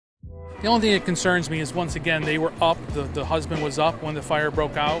The only thing that concerns me is, once again, they were up. The husband was up when the fire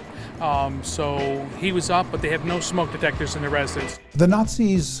broke out. So he was up, but they have no smoke detectors in the residence. The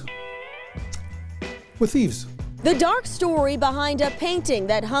Nazis were thieves. The dark story behind a painting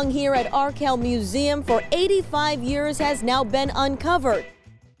that hung here at Arkell Museum for 85 years has now been uncovered.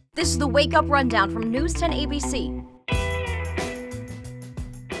 This is the Wake Up Rundown from NEWS10 ABC.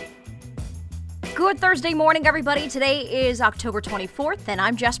 Good Thursday morning, everybody. Today is October 24th, and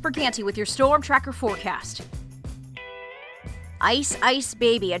I'm Jess Berganti with your Storm Tracker forecast. Ice, ice,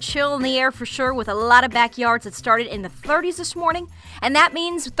 baby. A chill in the air for sure, with a lot of backyards that started in the 30s this morning. And that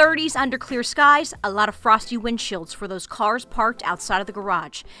means 30s under clear skies, a lot of frosty windshields for those cars parked outside of the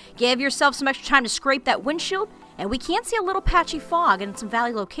garage. Give yourself some extra time to scrape that windshield, and we can see a little patchy fog in some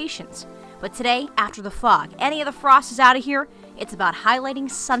valley locations. But today, after the fog, any of the frost is out of here. It's about highlighting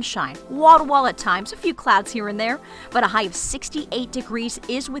sunshine, wall to wall at times, a few clouds here and there, but a high of 68 degrees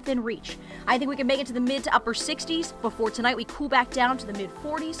is within reach. I think we can make it to the mid to upper 60s before tonight we cool back down to the mid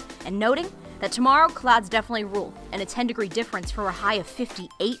 40s, and noting that tomorrow clouds definitely rule, and a 10-degree difference for a high of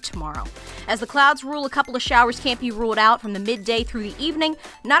 58 tomorrow. As the clouds rule, a couple of showers can't be ruled out from the midday through the evening.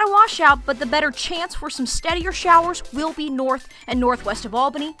 Not a washout, but the better chance for some steadier showers will be north and northwest of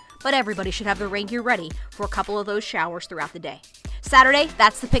Albany, but everybody should have their rain gear ready for a couple of those showers throughout the day. Saturday,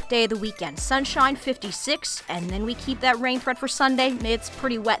 that's the pick day of the weekend. Sunshine, 56, and then we keep that rain threat for Sunday. It's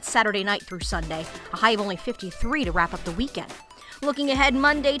pretty wet Saturday night through Sunday. A high of only 53 to wrap up the weekend. Looking ahead,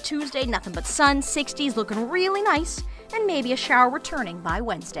 Monday, Tuesday, nothing but sun, 60s looking really nice, and maybe a shower returning by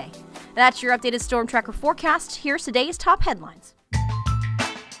Wednesday. That's your updated Storm Tracker forecast. Here's today's top headlines.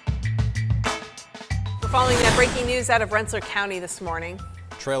 We're following that breaking news out of Rensselaer County this morning.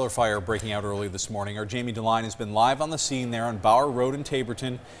 Trailer fire breaking out early this morning. Our Jamie DeLine has been live on the scene there on Bauer Road in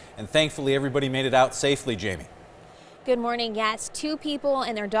Taborton, and thankfully everybody made it out safely. Jamie. Good morning. Yes, 2 people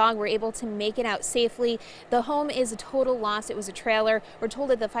and their dog were able to make it out safely. The home is a total loss. It was a trailer. We're told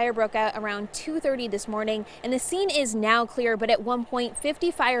that the fire broke out around 2:30 this morning, and the scene is now clear, but at one point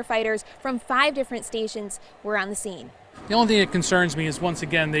 50 firefighters from 5 different stations were on the scene. The only thing that concerns me is, once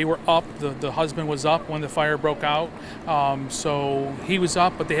again, they were up. The husband was up when the fire broke out. So he was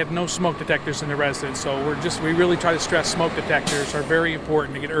up, but they have no smoke detectors in the residence. So we really try to stress smoke detectors are very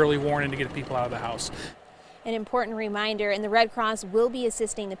important to get early warning to get people out of the house. An important reminder, and the Red Cross will be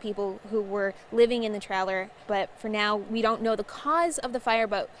assisting the people who were living in the trailer, but for now we don't know the cause of the fire,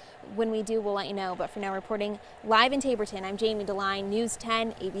 but when we do, we'll let you know. But for now, reporting live in Taborton, I'm Jamie DeLine,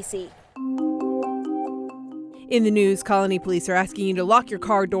 NEWS10 ABC. In the news, Colonie Police are asking you to lock your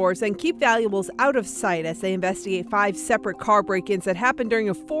car doors and keep valuables out of sight as they investigate 5 separate car break-ins that happened during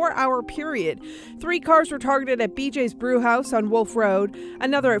a 4-hour period. 3 cars were targeted at BJ's Brewhouse on Wolf Road,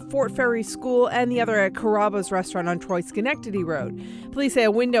 another at Fort Ferry School, and the other at Carrabba's restaurant on Troy Schenectady Road. Police say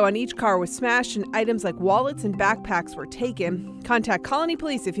a window on each car was smashed and items like wallets and backpacks were taken. Contact Colonie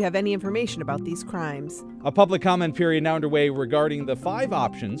Police if you have any information about these crimes. A public comment period now underway regarding the 5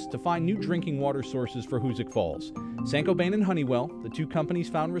 options to find new drinking water sources for Hoosick Falls. Saint-Gobain and Honeywell, the 2 companies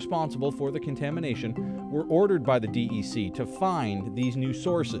found responsible for the contamination, were ordered by the DEC to find these new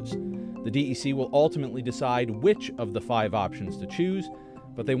sources. The DEC will ultimately decide which of the 5 options to choose,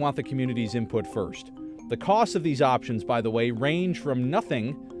 but they want the community's input first. The costs of these options, by the way, range from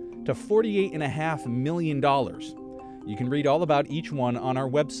nothing to $48.5 million. You can read all about each one on our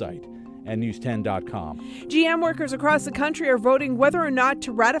website at news10.com. GM workers across the country are voting whether or not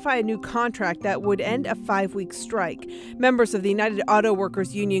to ratify a new contract that would end a 5-week strike. Members of the United Auto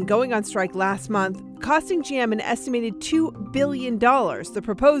Workers Union going on strike last month, costing GM an estimated $2 billion. The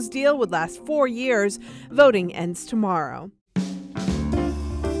proposed deal would last 4 years. Voting ends tomorrow.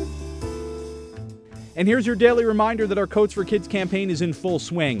 And here's your daily reminder that our Coats for Kids campaign is in full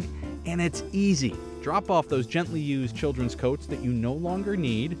swing. And it's easy. Drop off those gently used children's coats that you no longer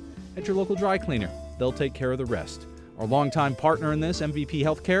need at your local dry cleaner. They'll take care of the rest. Our longtime partner in this, MVP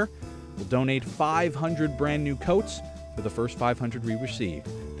Healthcare, will donate 500 brand new coats for the first 500 we receive.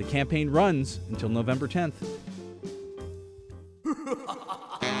 The campaign runs until November 10th.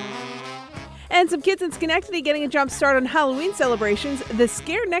 And some kids in Schenectady getting a jump start on Halloween celebrations. The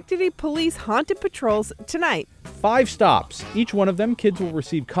Schenectady Police Haunted Patrols tonight. 5 stops. Each one of them, kids will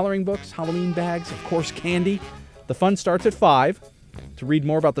receive coloring books, Halloween bags, of course, candy. The fun starts at 5. To read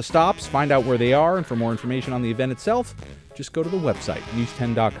more about the stops, find out where they are, and for more information on the event itself, just go to the website,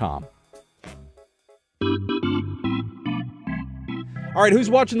 news10.com. All right, who's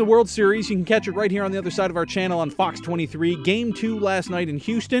watching the World Series? You can catch it right here on the other side of our channel on Fox 23. Game 2 last night in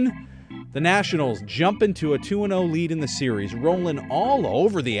Houston. The Nationals jump into a 2-0 lead in the series, rolling all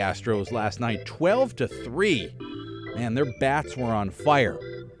over the Astros last night, 12-3. Man, their bats were on fire.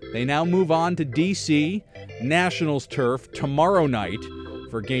 They now move on to D.C., Nationals turf, tomorrow night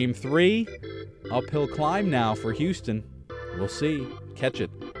for Game 3. Uphill climb now for Houston. We'll see. Catch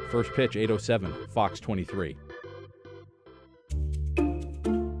it. First pitch, 8:07, Fox 23.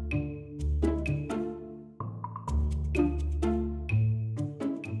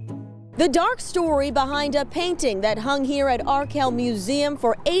 The dark story behind a painting that hung here at Arkell Museum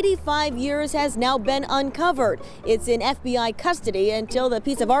for 85 years has now been uncovered. It's in FBI custody until the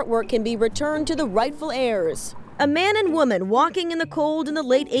piece of artwork can be returned to the rightful heirs. A man and woman walking in the cold in the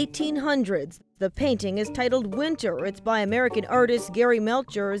late 1800s. The painting is titled Winter. It's by American artist Gary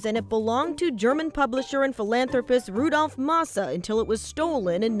Melchers, and it belonged to German publisher and philanthropist Rudolf Mosse until it was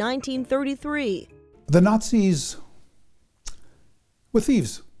stolen in 1933. The Nazis were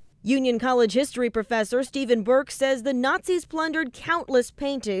thieves. Union College history professor Stephen Burke says the Nazis plundered countless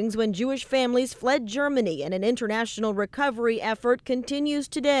paintings when Jewish families fled Germany, and an international recovery effort continues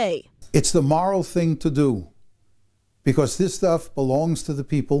today. It's the moral thing to do because this stuff belongs to the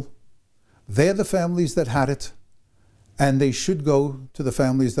people. They're the families that had it, and they should go to the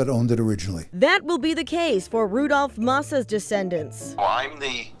families that owned it originally. That will be the case for Rudolf Mosse's descendants. I'm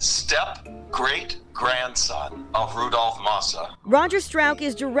the step-great-grandson of Rudolf Mosse. Roger Strauch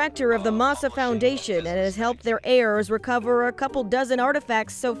is director of the Mosse Foundation and has helped their heirs recover a couple dozen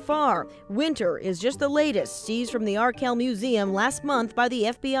artifacts so far. Winter is just the latest, seized from the Arkell Museum last month by the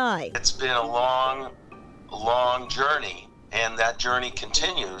FBI. It's been a long journey, and that journey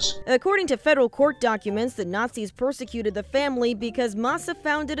continues. According to federal court documents, the Nazis persecuted the family because Mosse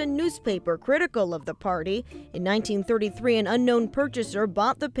founded a newspaper critical of the party. In 1933, an unknown purchaser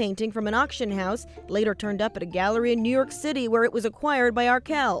bought the painting from an auction house, later turned up at a gallery in New York City where it was acquired by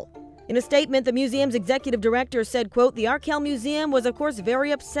Arkell. In a statement, the museum's executive director said, quote, "The Arkell Museum was of course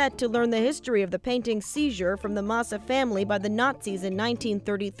very upset to learn the history of the painting's seizure from the Mosse family by the Nazis in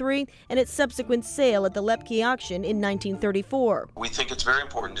 1933 and its subsequent sale at the Lepke auction in 1934. We think it's very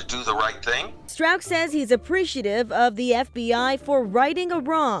important to do the right thing. Strauch says he's appreciative of the FBI for righting a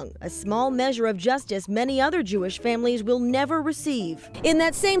wrong, a small measure of justice many other Jewish families will never receive. In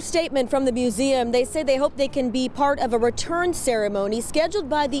that same statement from the museum, they say they hope they can be part of a return ceremony scheduled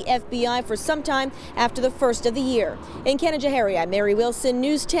by the FBI for some time after the first of the year. In Canajoharie, I'm Mary Wilson,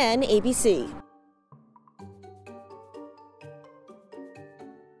 News 10 ABC.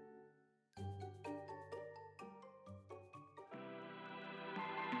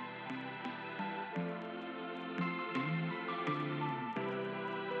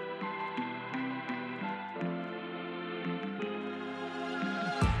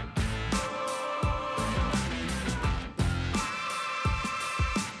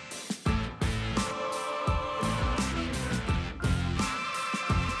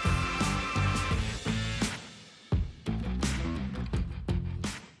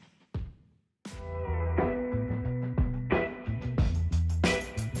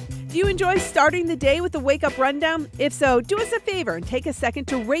 Do you enjoy starting the day with the Wake Up Rundown? If so, do us a favor and take a second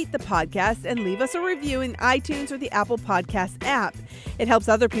to rate the podcast and leave us a review in iTunes or the Apple Podcast app. It helps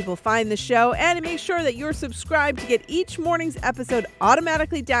other people find the show, and it makes sure that you're subscribed to get each morning's episode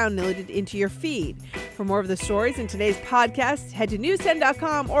automatically downloaded into your feed. For more of the stories in today's podcast, head to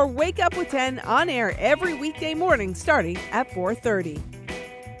news10.com or Wake Up with 10 on air every weekday morning starting at 4:30.